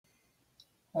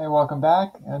Hey, welcome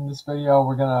back. In this video,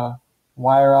 we're going to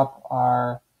wire up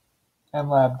our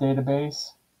MLab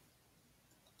database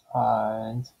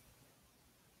and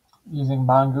using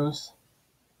Mongoose,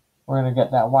 we're going to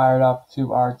get that wired up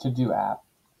to our to-do app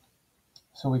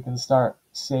so we can start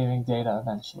saving data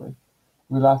eventually.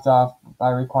 We left off by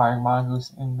requiring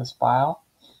Mongoose in this file.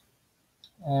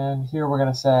 And here we're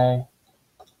going to say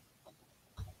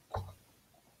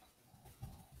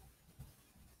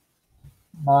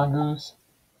mongoose.connect.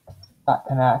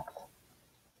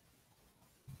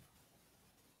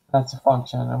 That's a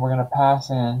function, and we're going to pass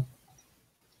in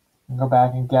and go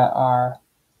back and get our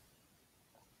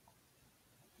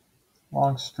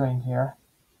long string here.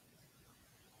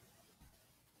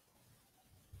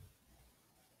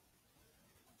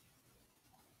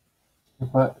 You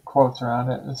put quotes around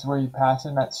it. This is where you pass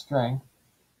in that string.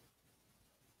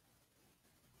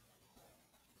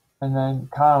 And then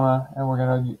comma, and we're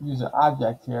going to use an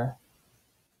object here.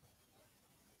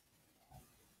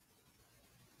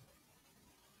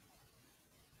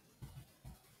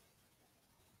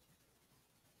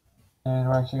 And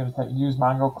we're actually going to type use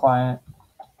Mongo client.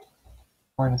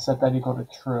 We're going to set that equal to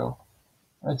true.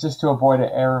 It's just to avoid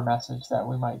an error message that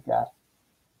we might get.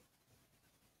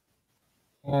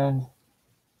 And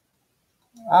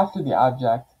after the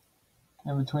object,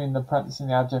 in between the parenthesis and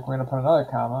the object, we're going to put another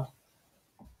comma.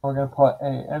 We're going to put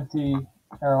an empty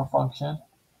arrow function,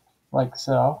 like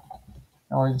so.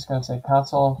 And we're just going to say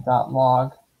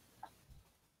console.log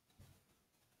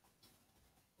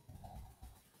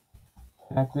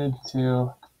connected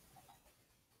to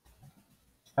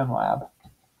MLab.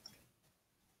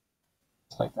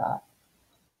 Just like that.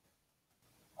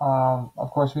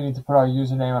 Of course, we need to put our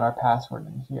username and our password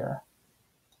in here.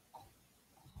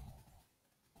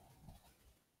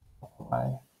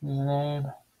 My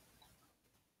username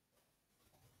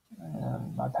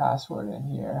and my password in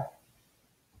here.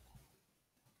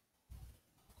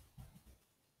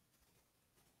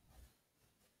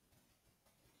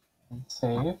 And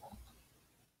save.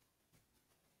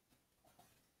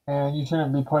 And you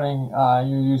shouldn't be putting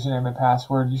your username and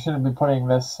password. You shouldn't be putting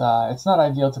this. It's not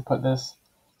ideal to put this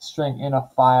string in a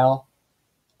file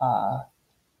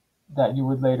that you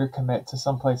would later commit to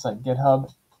someplace like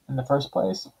GitHub in the first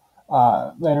place.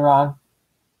 Later on,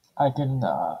 I'm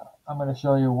going to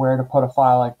show you where to put a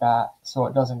file like that so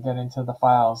it doesn't get into the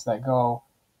files that go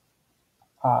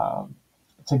to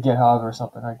GitHub or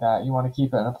something like that. You want to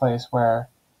keep it in a place where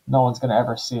no one's going to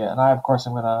ever see it. And I, of course,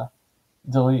 I'm going to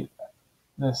delete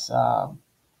this. I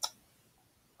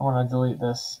want to delete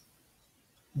this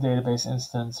database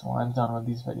instance when I'm done with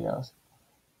these videos.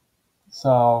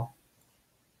 So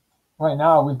right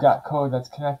now we've got code that's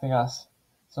connecting us.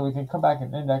 So we can come back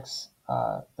and index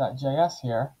 .js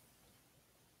here.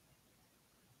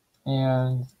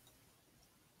 And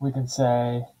we can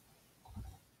say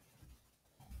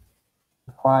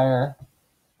require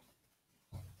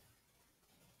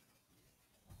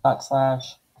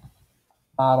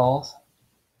 /models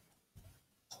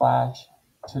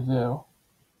 /to do.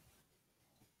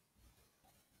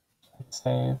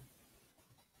 Save.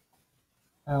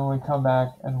 And when we come back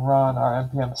and run our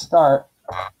npm start,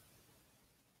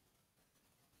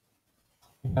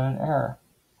 we get an error.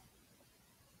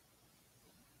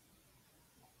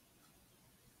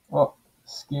 Well,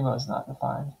 schema is not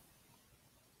defined.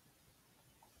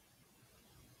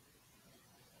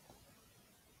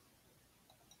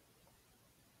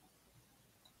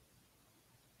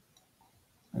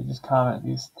 We just comment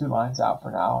these 2 lines out for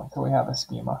now until we have a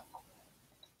schema.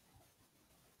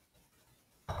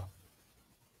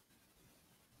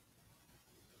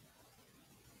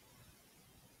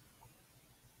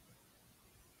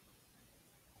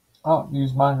 Oh,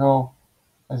 use Mongo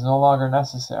is no longer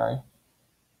necessary.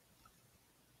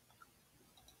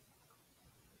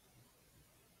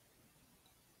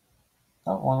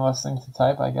 Oh, one less thing to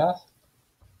type, I guess.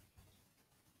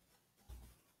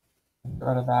 Get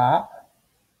rid of that.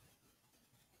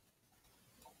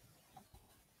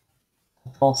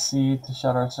 Control C to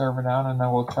shut our server down, and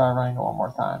then we'll try running it one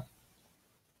more time.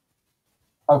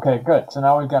 Okay, good. So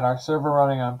now we've got our server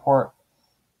running on port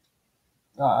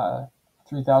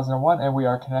 3001, and we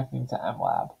are connecting to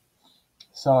MLab.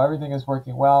 So everything is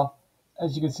working well.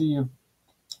 As you can see, you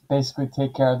basically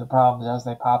take care of the problems as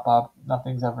they pop up.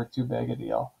 Nothing's ever too big a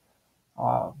deal.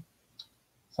 So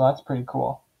that's pretty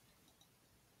cool.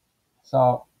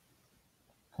 So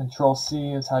Control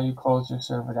C is how you close your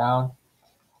server down.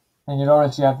 And you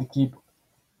notice you have to keep,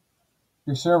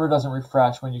 your server doesn't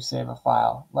refresh when you save a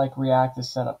file, like React is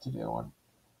set up to do.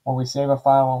 When we save a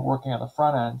file when working on the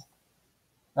front end,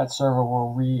 that server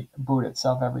will reboot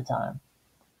itself every time.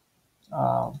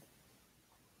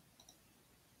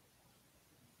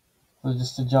 So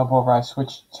just to jump over, I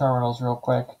switched terminals real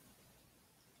quick.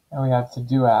 And we have To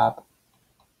Do App.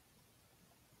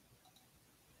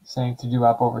 Saying To Do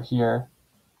App over here.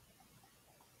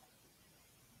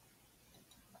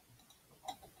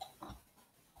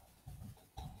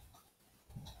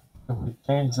 If we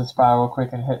change this file real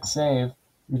quick and hit save,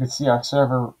 you can see our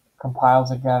server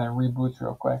compiles again and reboots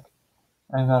real quick.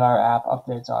 And then our app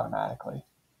updates automatically.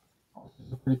 Which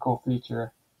is a pretty cool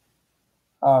feature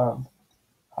of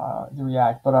the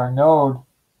React. But our Node,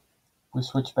 we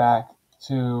switch back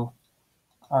to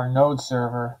our Node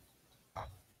server.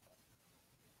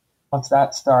 Once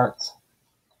that starts,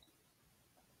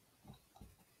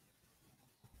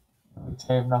 we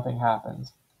save, nothing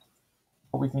happens.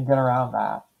 But we can get around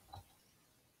that.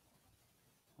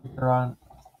 We can run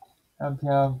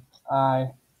npm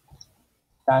i-d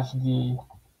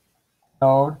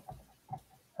node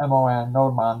mon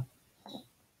nodemon.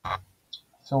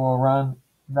 So we'll run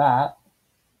that,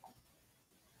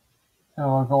 and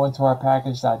we'll go into our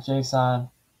package.json,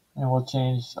 and we'll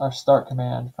change our start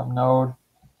command from node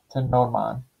to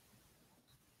nodemon.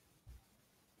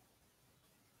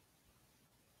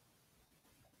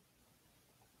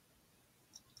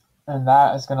 And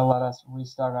that is going to let us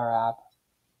restart our app.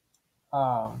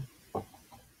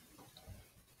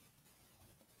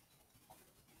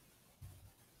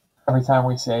 Every time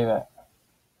we save it.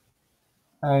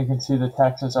 And you can see the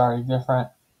text is already different.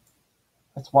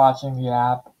 It's watching the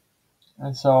app.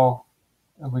 And so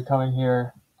if we come in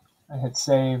here and hit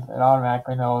save, it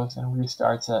automatically knows and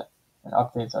restarts it and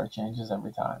updates our changes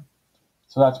every time.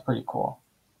 So that's pretty cool.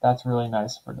 That's really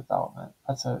nice for development.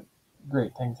 That's a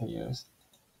great thing to use.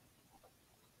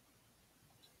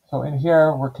 So in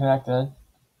here, we're connected.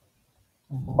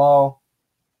 Below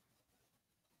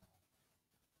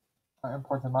our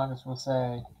import to Mongoose, we'll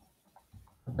say,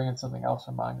 we're bringing something else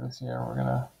from Mongoose here. We're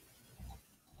gonna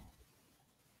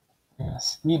bring a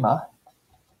schema.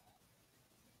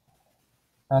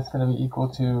 That's going to be equal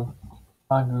to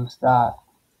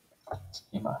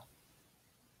mongoose.schema.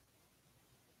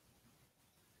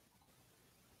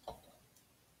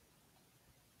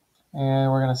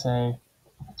 And we're going to say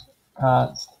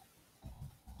const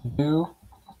do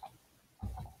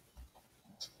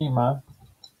schema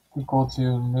equal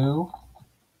to new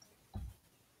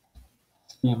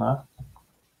schema.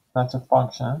 That's a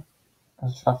function,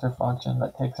 constructor function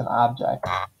that takes an object.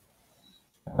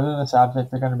 Within this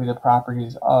object are going to be the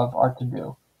properties of our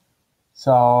to-do.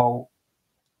 So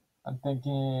I'm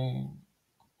thinking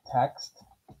text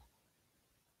is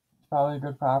probably a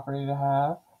good property to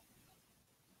have.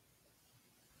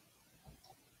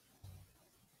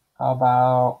 How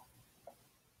about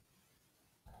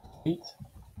complete?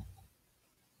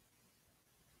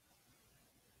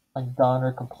 Like done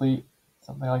or complete,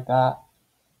 something like that.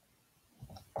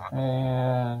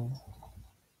 And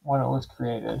when it was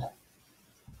created.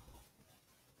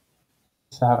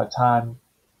 To have a time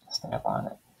stamp on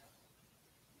it.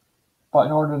 But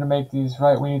in order to make these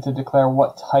right, we need to declare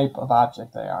what type of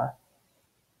object they are.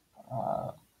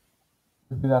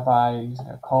 We do that by using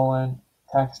a colon.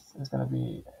 Text is going to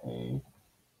be a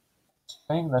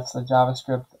string. That's the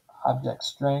JavaScript object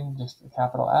string, just a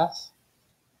capital S.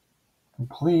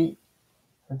 Complete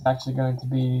is actually going to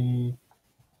be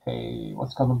a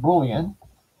what's called a Boolean,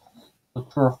 so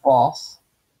true or false.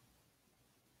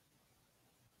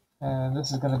 And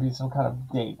this is going to be some kind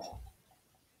of date.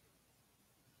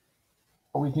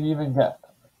 But we can even get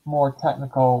more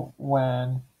technical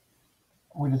when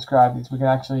we describe these. We can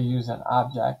actually use an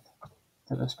object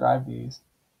to describe these.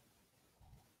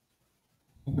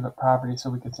 We give it properties,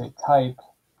 so we could say type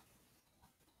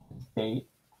is date.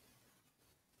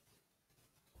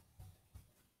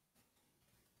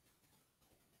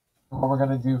 What we're going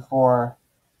to do for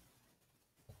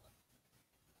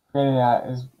creating that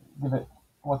is give it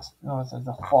what's known as a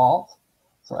default.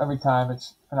 So every time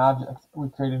it's an object, we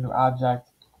create a new object,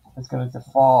 it's going to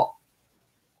default.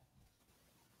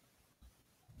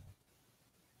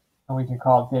 And we can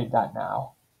call it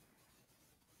date.now.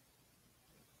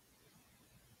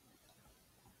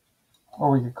 Or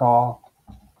we could call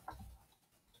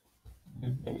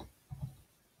new date.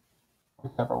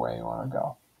 Whichever way you want to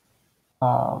go.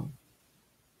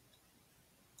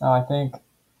 Now I think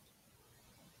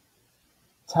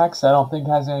text, I don't think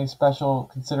has any special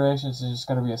considerations. It's just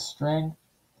going to be a string.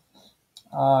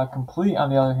 Complete, on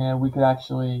the other hand, we could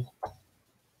actually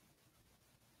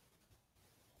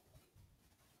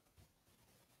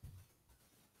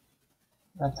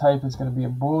that type is going to be a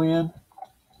Boolean.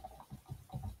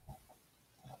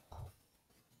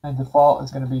 And default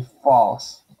is going to be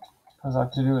false, because our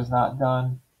to-do is not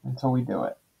done until we do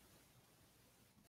it.